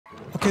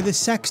Okay, there's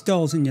sex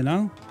dolls in you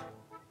now.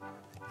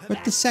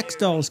 Where'd the sex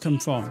dolls come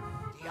from?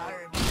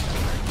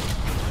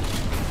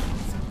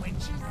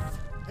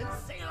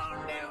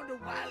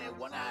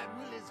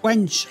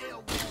 Wench.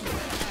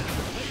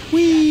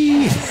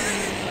 Whee!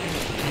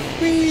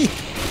 Whee!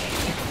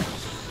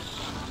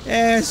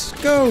 Yes,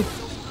 go!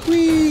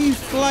 Whee!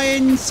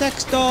 Flying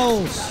sex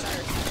dolls!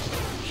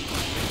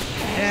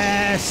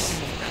 Yes!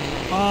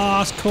 Oh,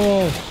 that's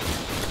cool.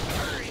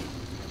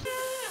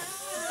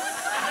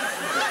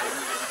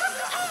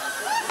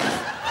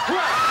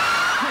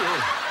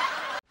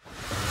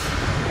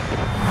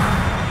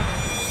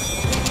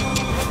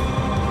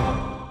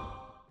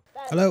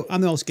 Hello,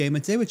 I'm the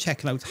WelshGamer. Today we're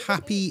checking out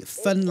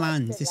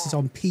HappyFunland. This is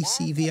on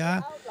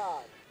PCVR.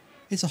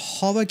 It's a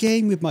horror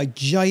game with my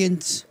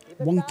giant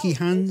wonky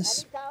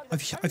hands.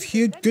 I've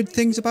heard good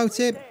things about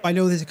it. I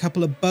know there's a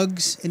couple of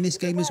bugs in this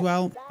game as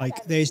well.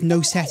 Like, there's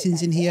no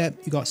settings in here.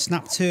 You got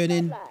snap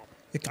turning.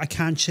 I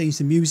can't change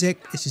the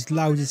music. It's as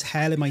loud as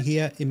hell in my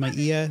ear.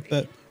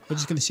 But we're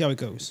just going to see how it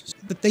goes.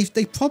 But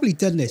they've probably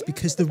done this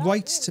because the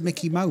rights to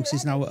Mickey Mouse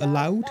is now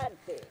allowed.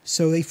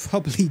 So they've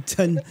probably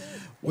done,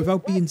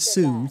 without being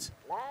sued.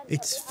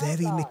 It's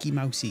very Mickey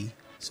Mousey,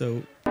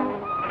 so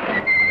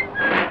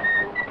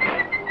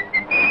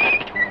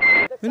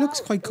it looks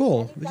quite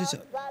cool.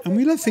 And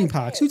we love theme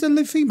parks. Who doesn't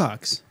love theme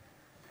parks?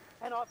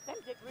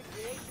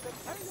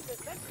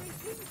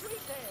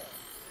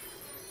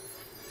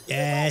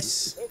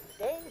 Yes.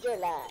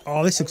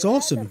 Oh, this looks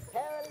awesome.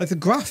 Like the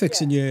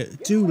graphics in here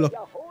do look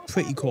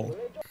pretty cool.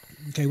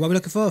 Okay, what are we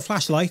looking for? A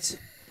flashlight.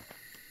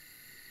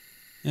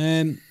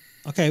 Okay,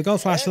 we've got a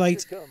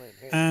flashlight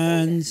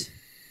and.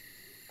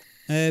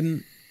 Oh,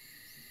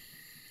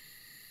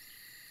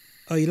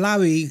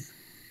 Larry,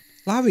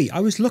 I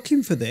was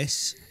looking for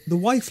this. The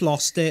wife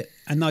lost it,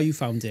 and now you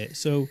found it.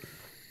 So,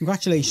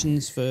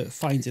 congratulations for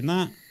finding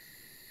that.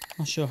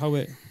 Not sure how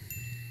it.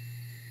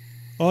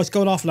 Oh, it's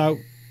going off now,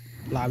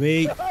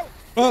 Larry.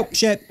 Oh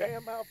shit!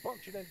 Damn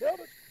malfunctioning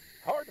Deltas.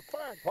 Hard to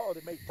find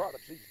quality made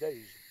products these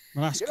days.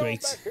 Well, that's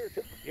great.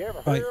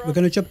 Right, we're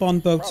going to jump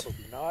on boat.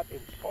 Probably not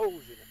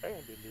exposed and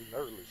abandoned in the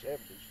early 70s.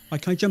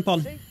 Right, can I jump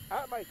on? See,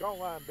 I make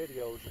online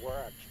videos where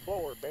I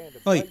explore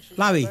abandoned places,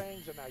 Larry.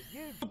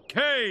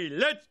 Okay,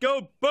 let's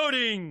go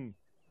boating.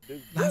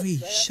 Larry,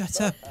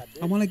 shut up.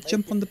 I want to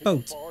jump on the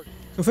boat.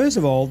 So first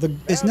of all,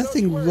 there's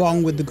nothing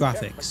wrong with the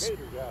graphics.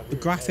 The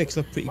graphics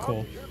look pretty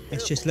cool.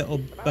 It's just little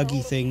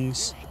buggy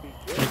things.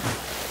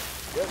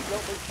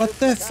 What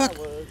the fuck?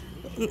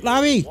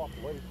 Larry!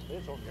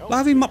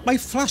 Larry, my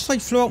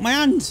flashlight flew out my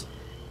hand.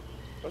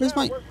 Where's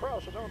my...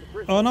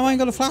 Oh, no, I ain't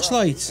got a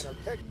flashlight.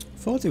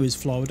 Thought it was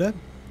Florida.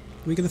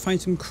 We're going to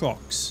find some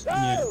Crocs.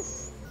 Yeah.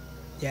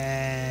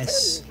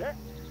 Yes.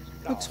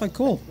 Looks quite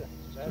cool,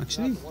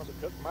 actually.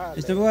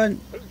 Is there one?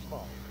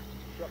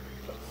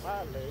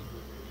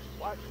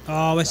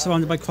 Oh, we're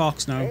surrounded by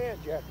Crocs now.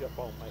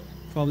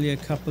 Probably a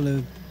couple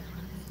of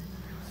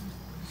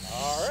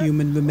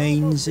human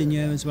remains in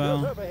here as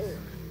well.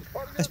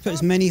 Let's put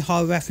as many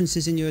horror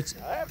references in here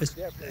as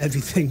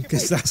everything,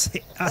 because that's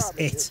it. That's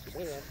it.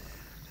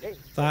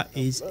 That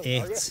is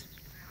it.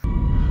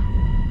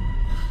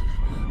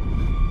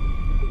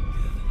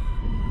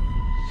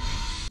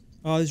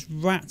 Oh, there's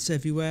rats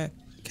everywhere.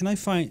 Can you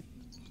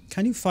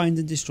find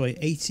and destroy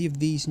 80 of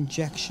these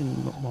injection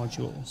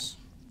modules?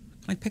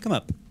 Can I pick them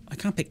up? I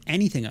can't pick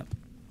anything up.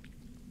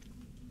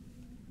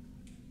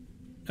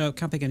 Oh,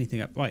 can't pick anything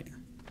up. Right.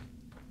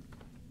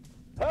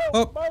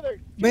 Oh,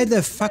 where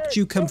the fuck did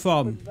you come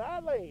from?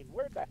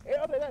 Where the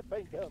hell did that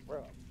thing come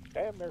from?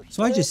 Damn,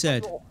 so I just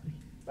said.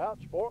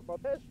 About sport my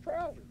best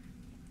trousers.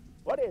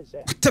 What is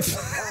that? What the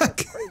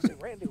fuck? Crazy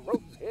Randy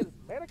Rodent headed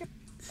mannequin?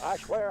 I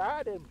swear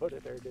I didn't put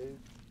it there, dude.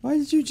 Why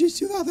did you just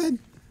do that then?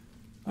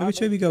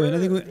 Which way are we going? I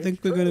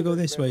think we're going to go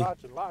this way.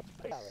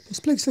 This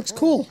place looks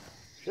cool.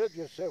 I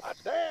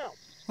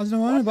don't know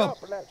what about.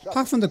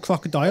 Apart from the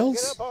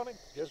crocodiles.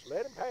 Just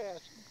let him pass.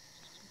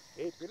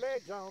 Keep your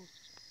legs on.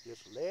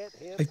 Just let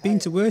him I've been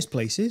to worse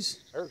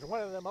places. There's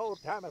one of them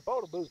old-timey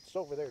photo booths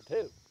over there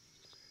too.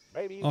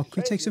 Maybe oh, can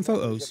we take some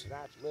photos?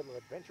 Nice little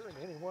adventure in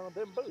any one of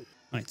them booths.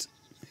 Right,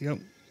 here you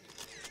go.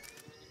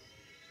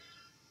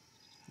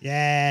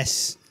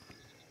 Yes.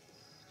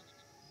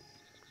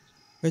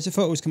 Where's the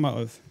photos come out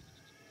of?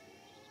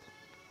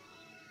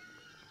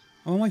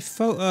 Oh, my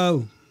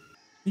photo.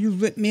 You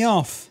ripped me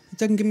off. It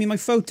doesn't give me my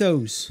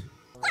photos.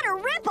 What a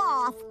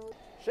rip-off!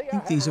 I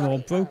think these are all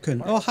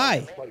broken. Oh,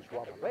 hi.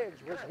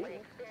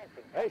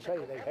 I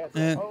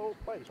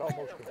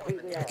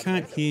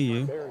can't hear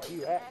you.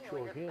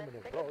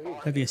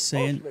 Whatever you're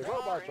saying.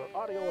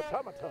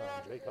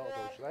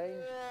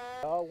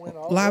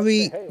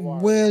 Larry,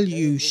 will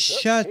you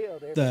shut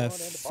the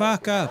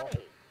fuck up?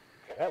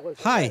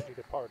 Hi.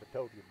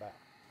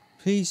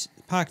 Please,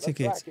 park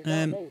ticket.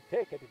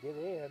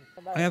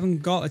 I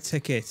haven't got a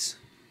ticket.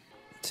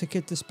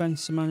 Ticket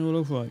dispenser manual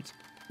override.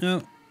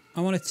 No,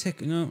 I want a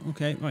ticket. No,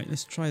 okay, right,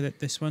 let's try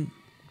this one.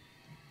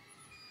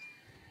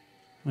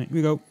 Right, here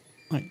we go.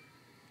 Right,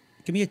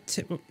 give me a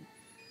tip.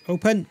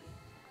 Open.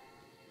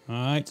 All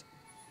right.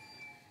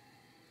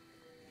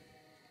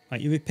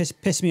 Right, you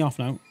piss me off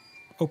now.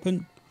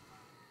 Open.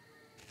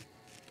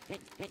 Give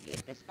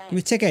me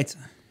a ticket.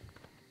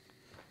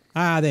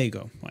 Ah, there you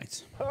go.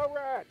 Right. All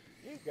right.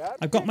 You got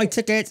I've got my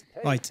ticket.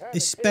 Right,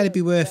 this better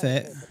be worth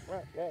it.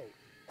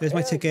 There's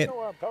my ticket. You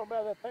know I'm talking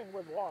about that thing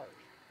with wires.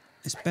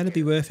 This better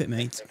be worth it,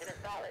 mate.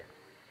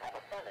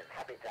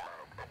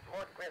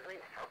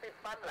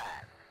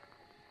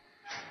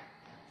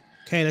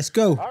 Okay, let's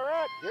go. All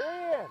right, you're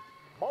in.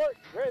 Mort,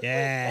 Grisly,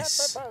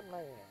 Yes.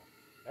 HappyFunland.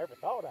 Never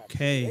thought I'd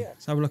Okay, see this.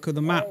 let's have a look at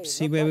the map, Hey,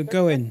 see look where up we're this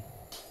going.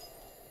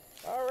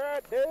 All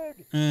right, dude.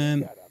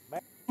 You got a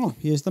map. Oh,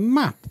 here's the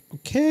map.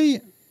 Okay,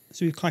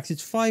 so we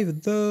collected 5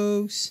 of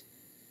those.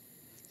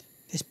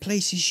 This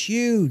place is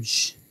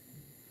huge.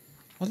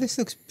 Oh, this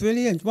looks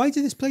brilliant. Why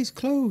did this place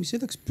close?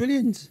 It looks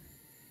brilliant.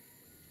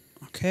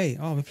 Okay,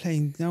 oh, we're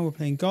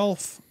playing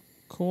golf.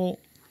 Cool.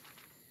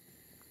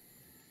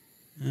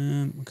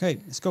 Okay,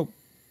 let's go.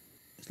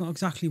 It's not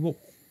exactly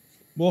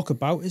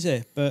walkabout, is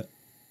it? But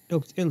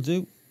it'll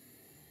do.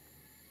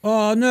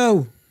 Oh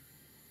no!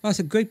 That's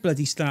a great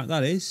bloody start,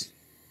 that is.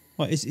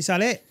 What, is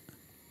that it?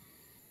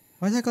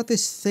 Why have I got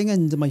this thing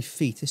under my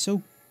feet? It's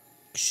so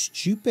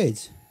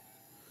stupid.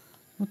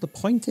 What the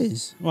point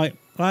is? Right,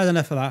 I had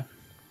enough of that.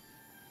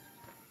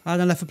 I had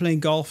enough of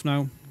playing golf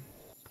now.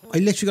 I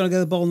literally got to get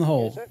the ball in the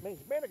hole. Yes, that means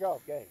mini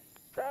golf game.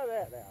 Try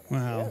that out.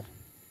 Wow.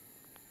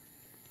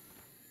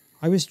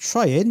 I was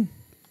trying.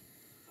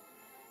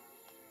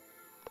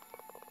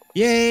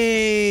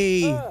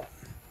 Yay!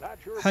 Not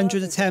sure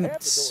 100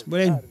 attempts. We're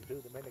in.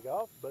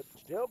 Golf, but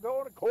still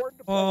going according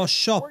to Oh, plan.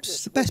 shops.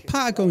 It's the best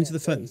part of going to the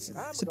front.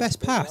 It's the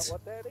best part.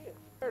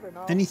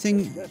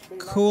 Anything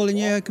cool in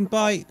here I can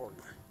buy?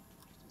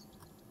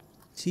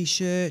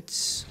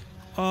 T-shirts.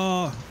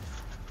 Oh,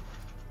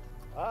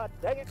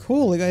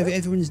 cool. They got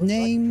everyone's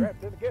name.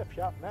 Trapped in the gift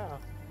shop now.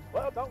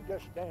 Well, don't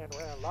just stand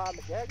around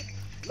lollygagging.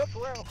 Look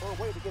around for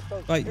a way to get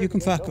those. Right, you can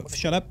fuck up.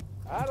 Shut up.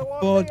 I don't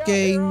wanna Board be out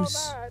here all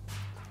games. night.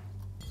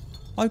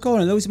 I've got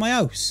one of those in my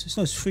house. It's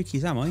not as freaky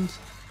as that, mind.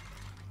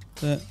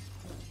 But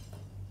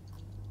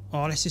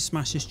oh, let's just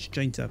smash this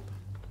joint up.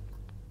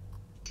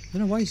 I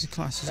don't know why these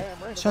classes. Damn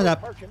rental Shut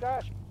up.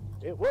 merchandise.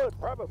 It would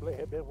probably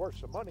have been worth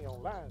some money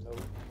online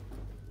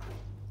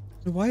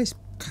though. Why is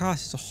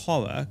class as a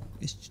horror?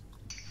 It's...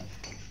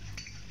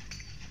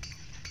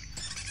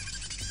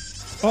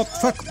 Oh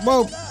fuck!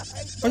 Whoa!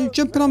 What are you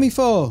jumping on me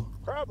for?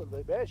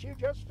 Probably best you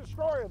just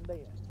destroy them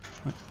then.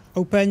 Right,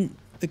 open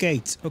the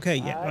gate. Okay,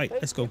 yeah, I right.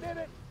 think Let's go. you did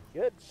it.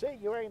 Good to see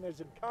you ain't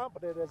as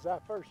incompetent as I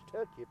first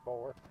took you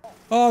for.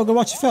 Oh, I'll go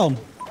watch a film.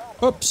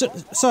 Oops,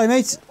 sorry,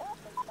 mate.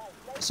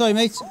 Sorry,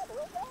 mate.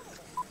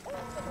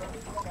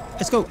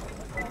 Let's go. I think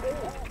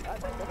I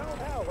know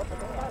now what the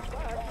last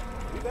like.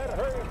 You better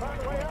hurry and find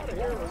a way out of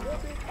here or you'll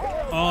be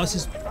killed. Oh, this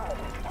is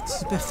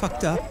a bit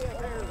fucked up. Don't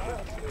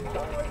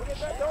wait to get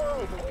that door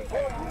open before you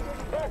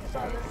get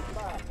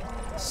cracked on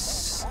this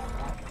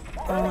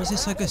spot. Oh, is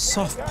this like a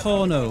soft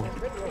porno?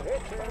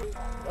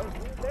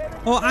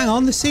 Oh, hang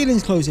on, the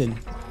ceiling's closing.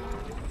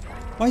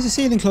 Why is the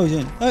ceiling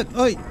closing?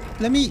 Oh,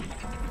 let me.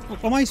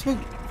 What am I supposed?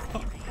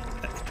 Oh,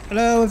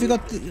 hello, have you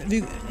got?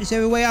 Is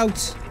there a way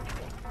out?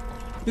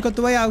 We got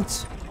the way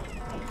out.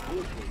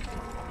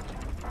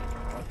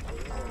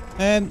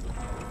 I'm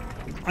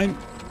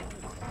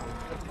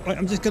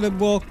just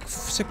gonna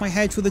stick my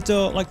head through the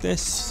door like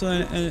this, so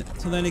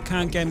then it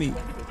can't get me.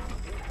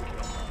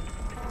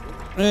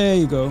 There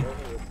you go.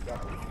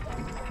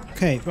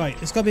 Okay, right.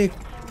 There's gotta be a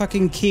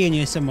fucking key in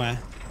here somewhere.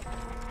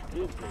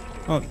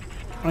 Oh,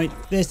 right.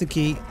 There's the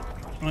key.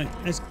 Right,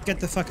 let's get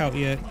the fuck out of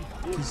here.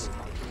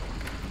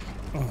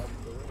 Oh,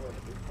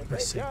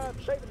 let's see.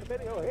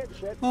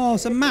 Oh,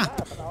 it's a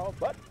map.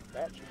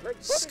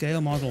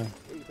 Scale model.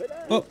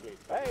 Oh.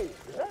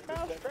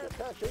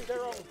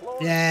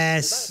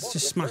 Yes,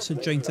 just smash the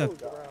joint up.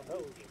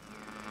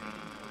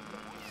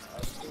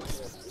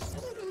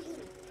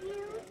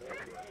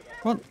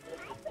 What?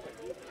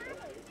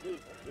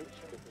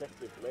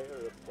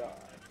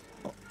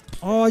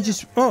 Oh,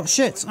 oh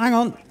shit, hang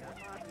on.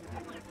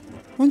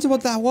 Wonder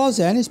what that was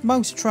then. It's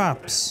mouse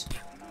traps.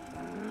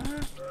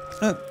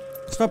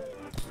 Stop.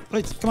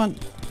 Wait, come on.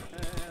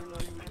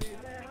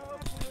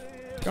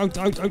 Out.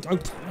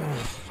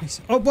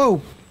 Oh,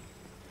 whoa.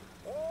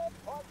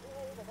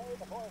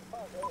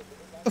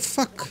 The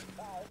fuck?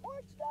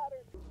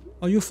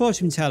 Oh, you're a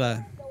fortune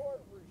teller.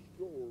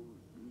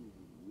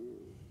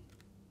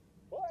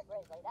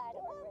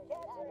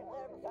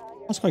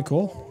 That's quite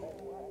cool.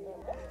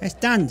 Let's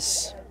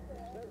dance.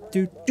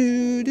 Do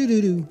do do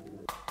do do.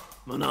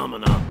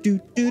 Mana. Do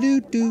do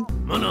do do.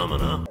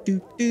 Mana.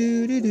 Do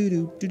do do do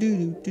do do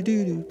do do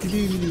do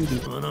do do do.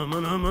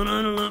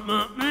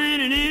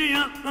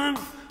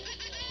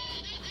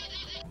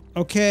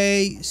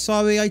 Okay,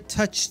 sorry I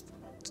touched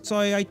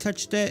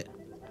it.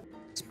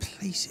 This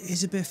place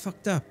is a bit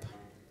fucked up.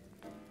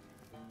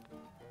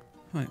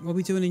 Right, what are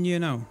we doing in here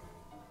now?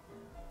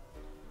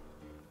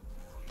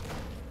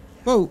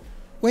 Whoa,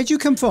 where'd you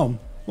come from?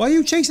 Why are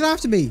you chasing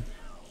after me?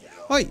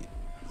 Oi!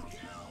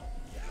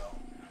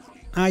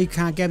 Ah, you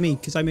can't get me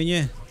because I'm in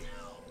here.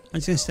 I'm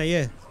just gonna stay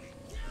here.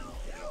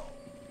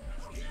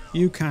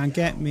 You can't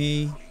get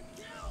me.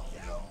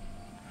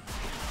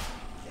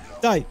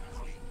 Die.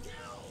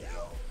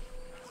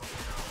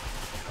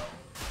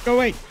 Go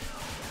away.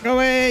 Go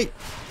away.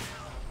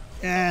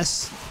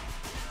 Yes.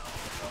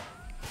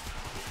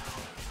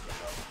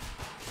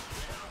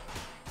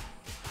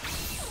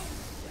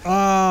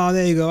 Ah,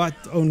 there you go. That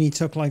only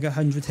took like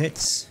 100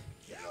 hits.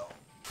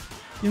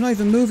 You're not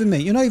even moving,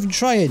 mate. You're not even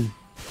trying.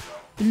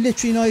 You're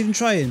literally not even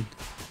trying.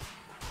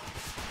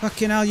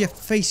 Fucking hell, your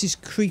face is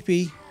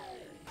creepy.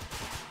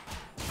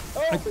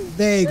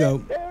 There you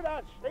go.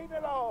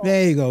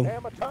 There you go.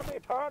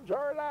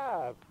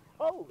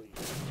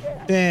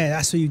 There,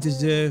 that's what you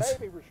deserve.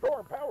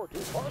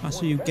 That's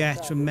what you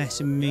get for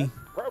messing with me.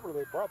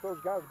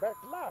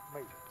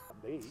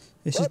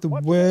 This is the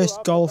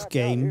worst golf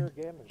game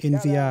in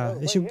VR.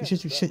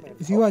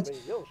 If you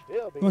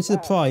wanted the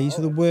prize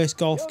for the worst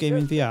golf game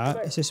in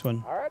VR, it's this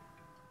one.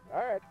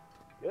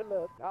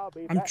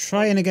 I'm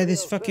trying to get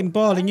this fucking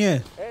ball in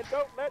here.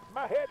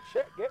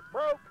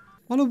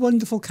 What a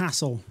wonderful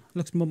castle.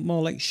 Looks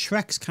more like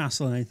Shrek's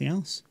castle than anything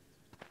else.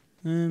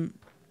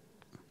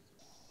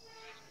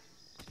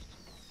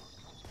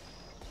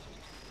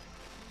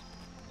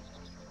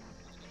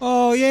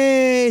 Oh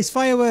yay, it's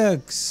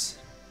fireworks.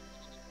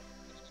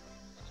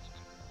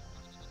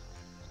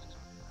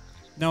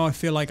 Now I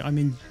feel like I'm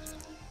in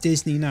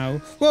Disney now.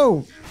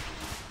 Whoa!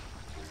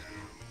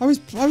 I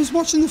was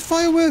watching the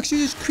fireworks, you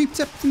just creeped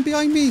up from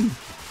behind me.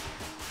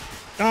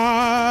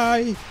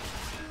 Die!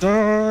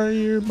 Die,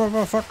 you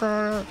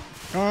motherfucker!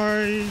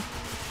 Die!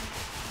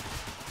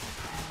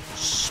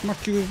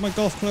 Smack you with my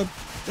golf club.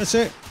 That's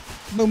it.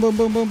 Boom, boom,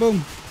 boom, boom,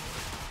 boom.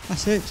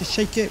 That's it. Just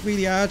shake it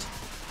really hard.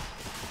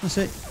 That's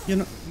it. You're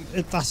not.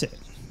 That's it.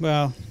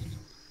 Well.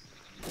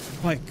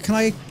 Right, can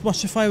I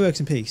watch the fireworks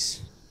in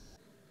peace?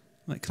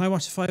 Right, can I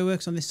watch the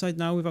fireworks on this side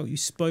now without you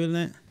spoiling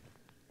it?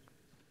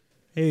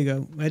 Here you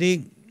go.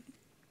 Ready?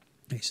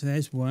 Okay, so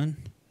there's one.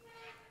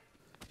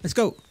 Let's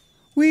go.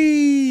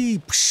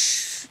 Whee!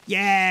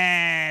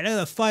 Yeah! Look at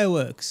the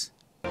fireworks.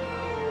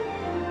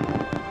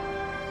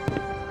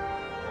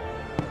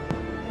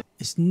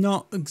 It's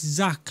not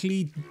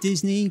exactly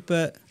Disney,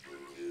 but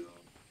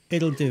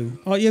it'll do.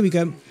 Oh, here we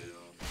go.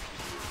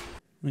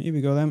 Right, here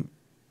we go then.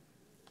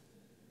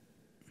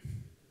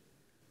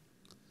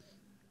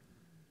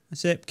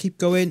 That's it. Keep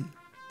going.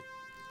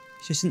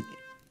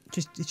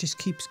 It just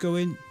keeps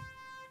going.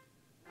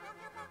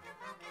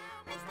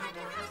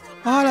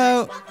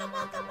 Hello.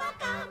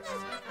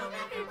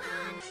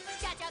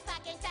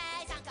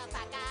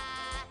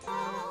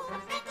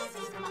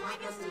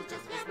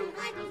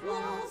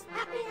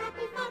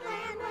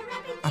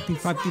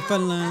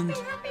 HappyFunland.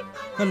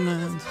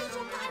 Funland.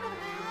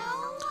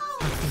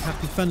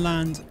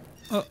 HappyFunland.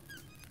 Oh.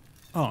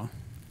 Oh.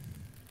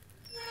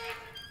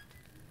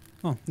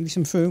 Oh, give me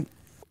some fruit.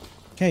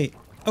 Okay,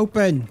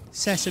 open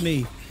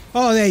sesame.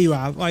 Oh, there you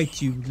are.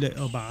 Right, you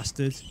little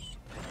bastard.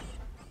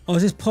 Oh,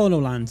 is this Porno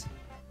Land?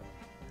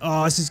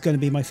 Oh, this is going to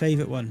be my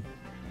favourite one.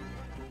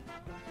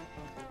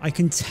 I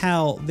can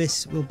tell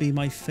this will be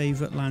my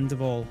favourite land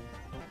of all.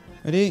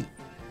 Ready?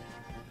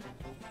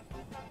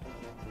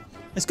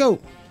 Let's go.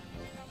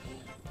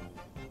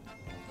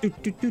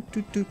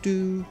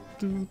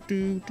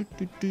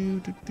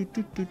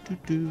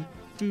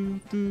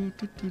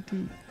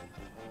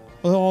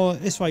 Oh,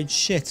 this ride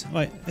shit.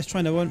 Right, let's try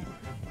another one.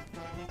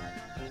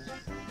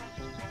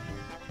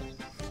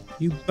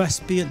 You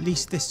must be at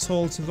least this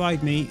tall to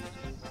ride me.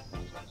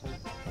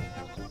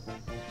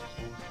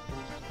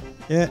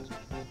 Yeah.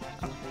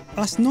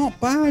 That's not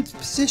bad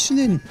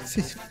positioning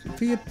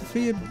for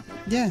your,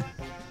 yeah.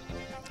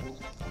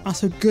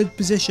 That's a good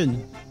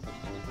position.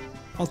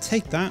 I'll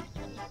take that.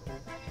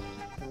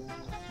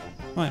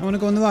 Right, I want to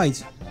go on the ride.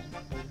 Here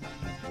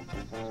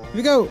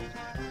we go.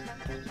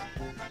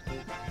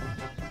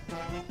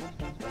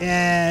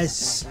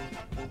 Yes.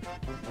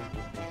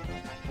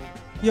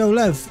 Yo,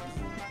 love.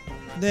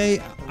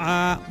 They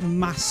are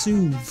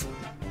massive.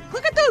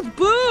 Look at those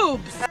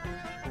boobs.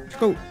 Let's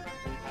go.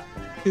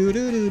 Do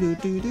do do do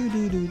do do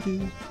do do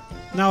do.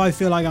 Now I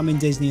feel like I'm in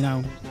Disney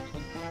now.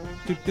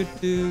 Do do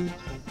do.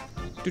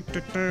 Do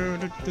do do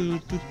do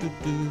do do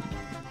do.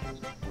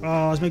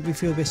 Oh, it's making me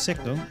feel a bit sick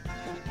though.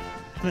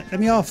 Let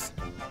me off.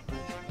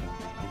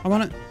 I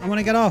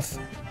wanna get off.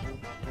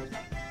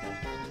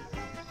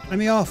 Let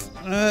me off.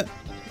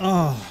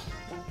 Oh.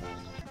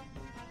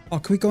 Oh,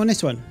 can we go on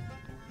this one?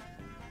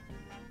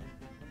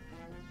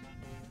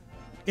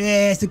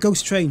 Yeah, it's the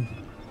ghost train.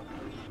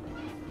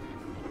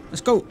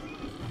 Let's go.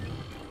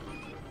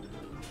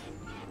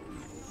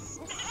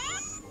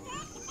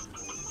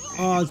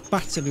 Oh, there's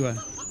bats everywhere.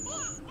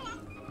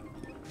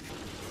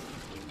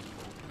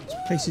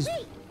 This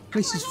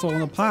place is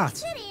falling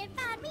apart.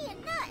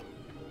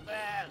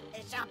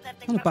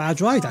 Not a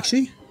bad ride,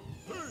 actually.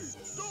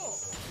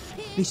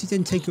 At least it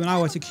didn't take you an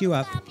hour to queue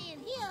up.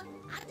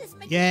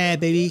 Yeah,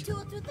 baby.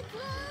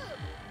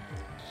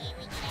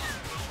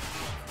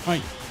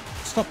 Right,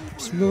 stop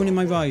ruining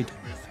my ride.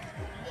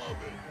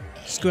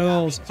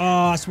 Squirrels.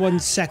 Oh, that's one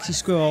sexy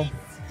squirrel.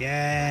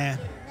 Yeah.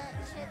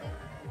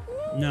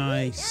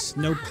 Nice.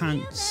 No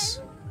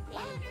pants.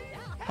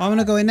 I want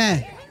to go in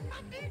there.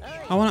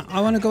 I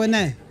want to go in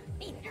there.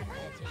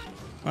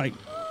 Right.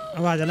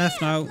 I've had enough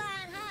now.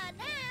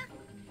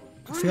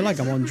 I feel like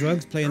I'm on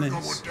drugs playing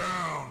this.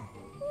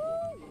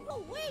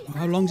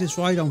 How long's this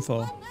ride on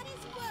for?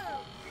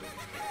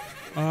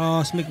 Oh,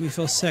 it's making me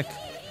feel sick.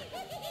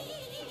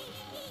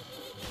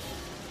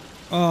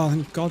 Oh,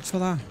 thank God for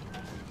that.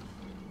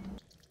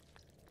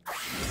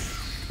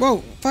 Whoa,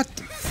 fuck.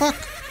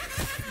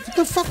 What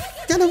the fuck?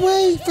 Get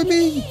away from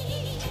me!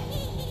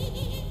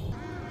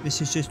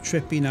 This is just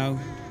trippy now.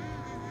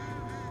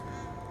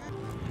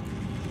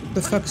 What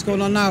the fuck's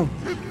going on now?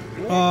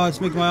 Oh, it's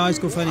making my eyes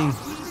go funny.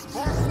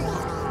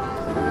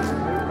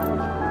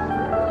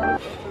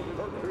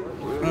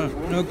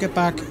 No, get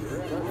back.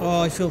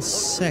 Oh, I feel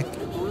sick.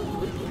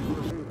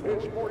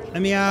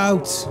 Let me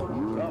out.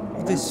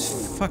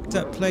 This fucked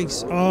up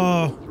place.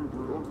 Oh.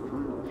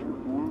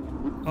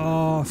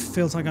 Oh,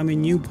 feels like I'm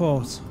in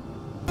Newport.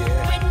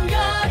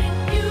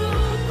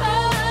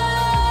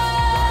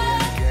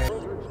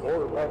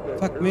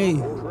 Fuck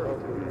me.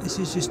 This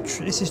is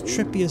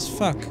trippy as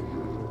fuck.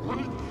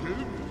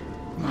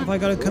 Have I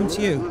got to come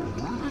to you?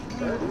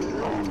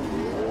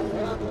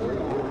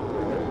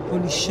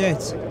 Holy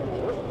shit.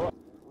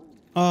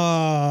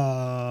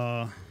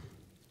 Ah.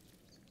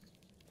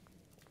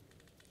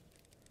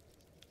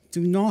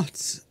 Do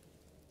not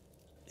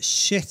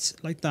shit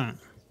like that.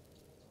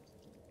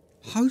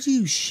 How do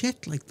you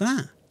shit like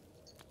that?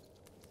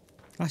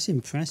 That's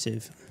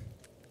impressive.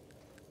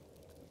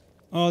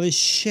 Oh, there's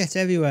shit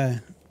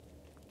everywhere.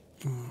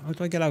 Oh, how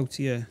do I get out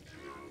here?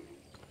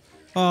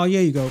 Oh,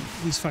 here you go.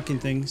 These fucking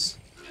things.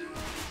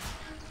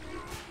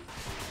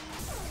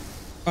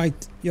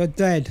 Right, you're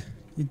dead.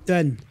 You're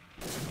done.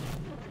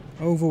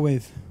 Over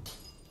with.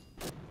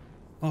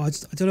 Oh, I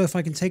don't know if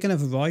I can take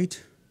another ride.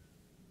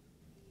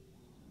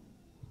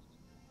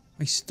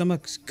 My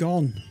stomach's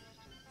gone.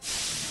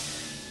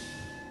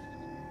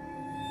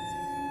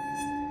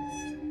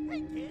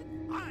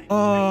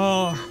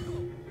 Oh.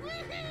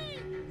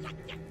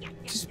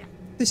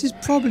 This is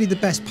probably the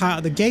best part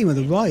of the game, of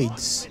the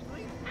rides.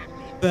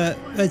 But,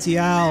 bloody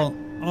hell.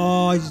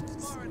 Oh,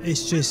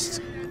 it's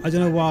just... I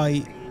don't know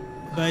why,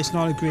 but it's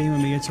not agreeing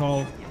with me at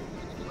all.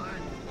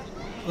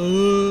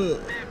 No.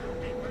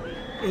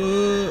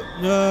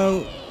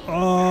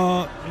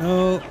 Oh,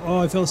 no. Oh,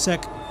 I feel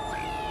sick.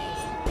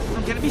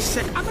 I'm gonna be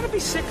sick. I'm gonna be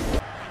sick.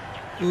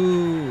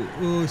 Ooh,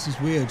 this is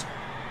weird.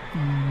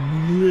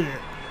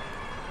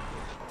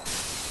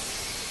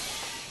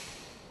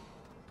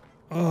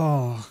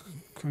 Oh,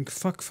 crank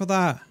fuck for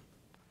that.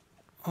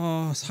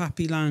 Oh, it's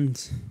Happy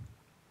Land.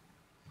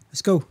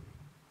 Let's go.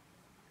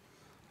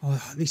 Oh,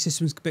 at least this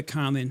one's a bit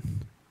calming.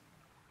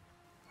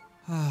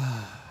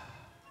 Ah,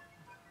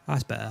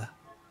 that's better.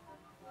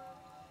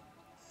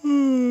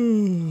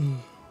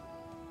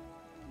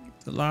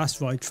 The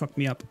last ride fucked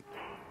me up.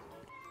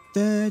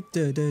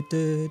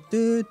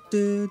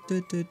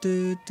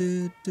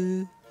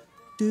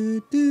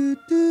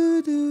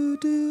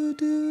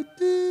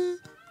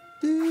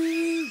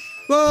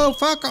 Whoa,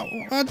 fuck!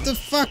 What the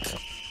fuck?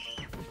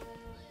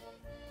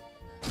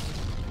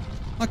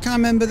 I can't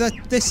remember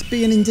this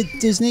being in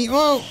Disney.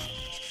 Oh!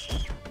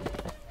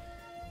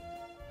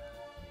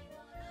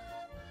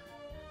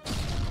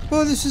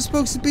 Oh, this is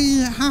supposed to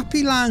be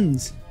Happy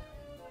Land.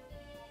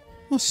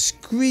 Oh,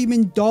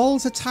 screaming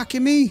dolls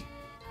attacking me.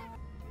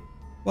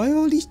 Why are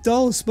all these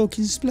dolls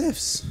smoking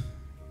spliffs?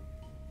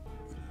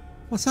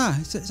 What's that?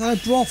 Is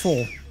that a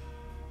brothel?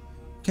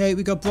 Okay,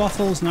 we got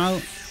brothels now.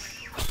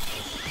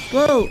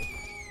 Whoa!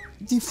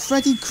 The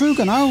Freddy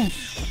Krueger now.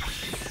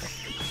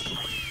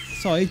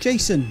 Sorry,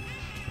 Jason.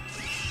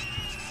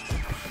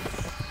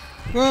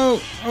 Whoa!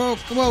 Oh,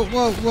 whoa!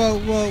 Whoa! Whoa!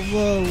 Whoa!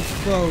 Whoa!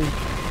 Whoa!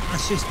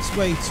 That's just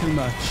way too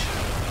much.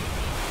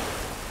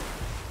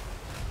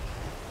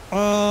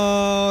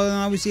 Oh,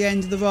 that was the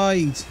end of the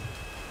ride.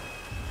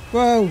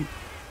 Whoa!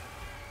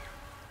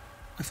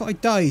 I thought I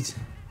died.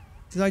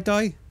 Did I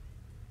die?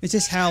 Is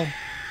this hell?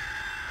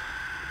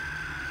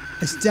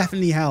 It's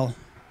definitely hell.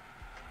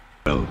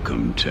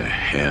 Welcome to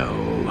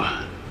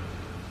hell.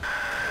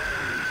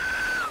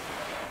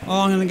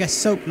 Oh, I'm gonna get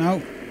soaked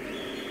now.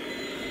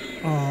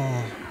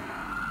 Oh.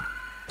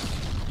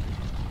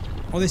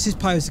 Oh, this is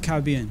Pirates of the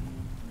Caribbean.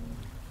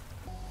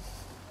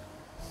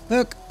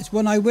 Look, it's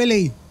One-Eyed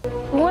Willy.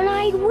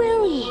 One-Eyed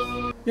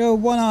Willy. Yo,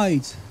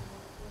 One-Eyed.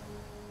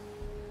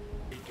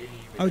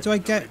 How do I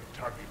get...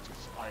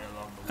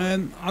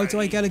 how do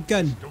I get a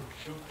gun? Don't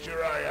shoot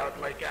your eye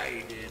out like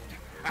I did.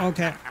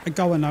 Okay, I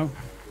got one now.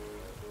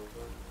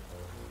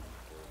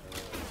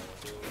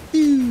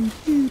 Pew,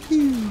 pew,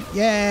 pew.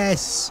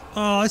 Yes!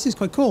 Oh, this is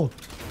quite cool.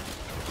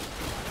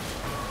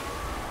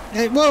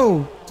 Hey,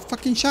 whoa!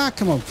 Fucking shark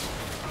come up.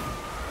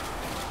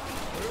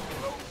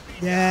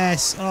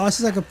 Yes! Oh, this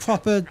is like a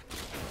proper...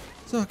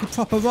 It's like a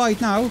proper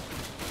ride now.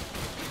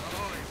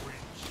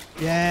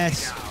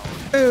 Yes!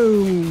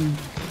 Boom!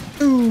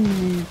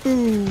 Boom!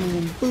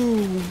 Boom!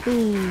 Boom!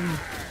 Boom!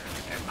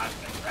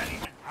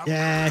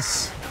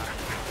 Yes!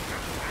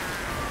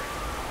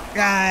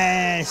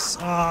 Yes!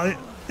 Oh,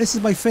 this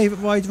is my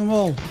favourite ride of them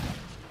all.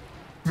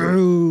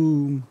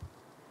 Boom!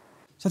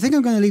 So I think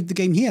I'm going to leave the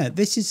game here.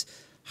 This is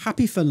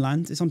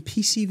HappyFunland. It's on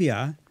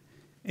PCVR.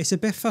 It's a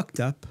bit fucked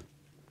up.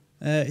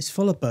 It's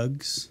full of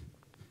bugs.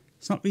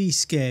 It's not really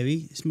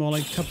scary. It's more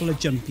like a couple of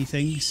jumpy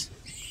things.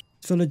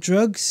 It's full of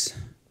drugs,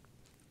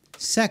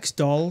 sex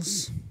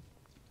dolls,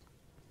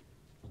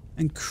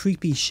 and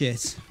creepy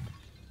shit.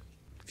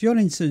 If you're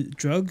into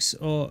drugs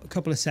or a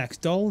couple of sex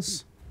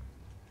dolls,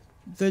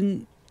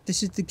 then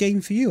this is the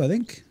game for you, I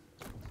think.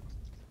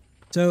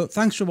 So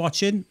thanks for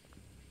watching.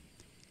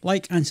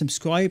 Like and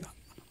subscribe.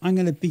 I'm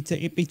going to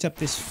beat up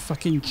this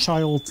fucking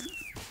child.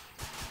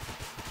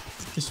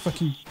 This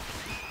fucking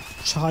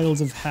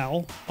child of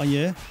hell, I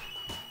hear.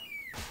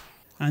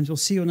 And we'll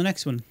see you on the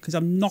next one. Because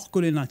I'm not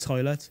going in that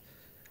toilet.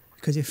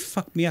 Because it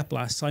fucked me up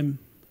last time.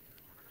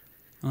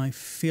 And I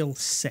feel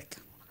sick.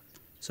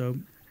 So,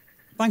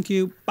 thank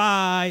you.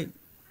 Bye.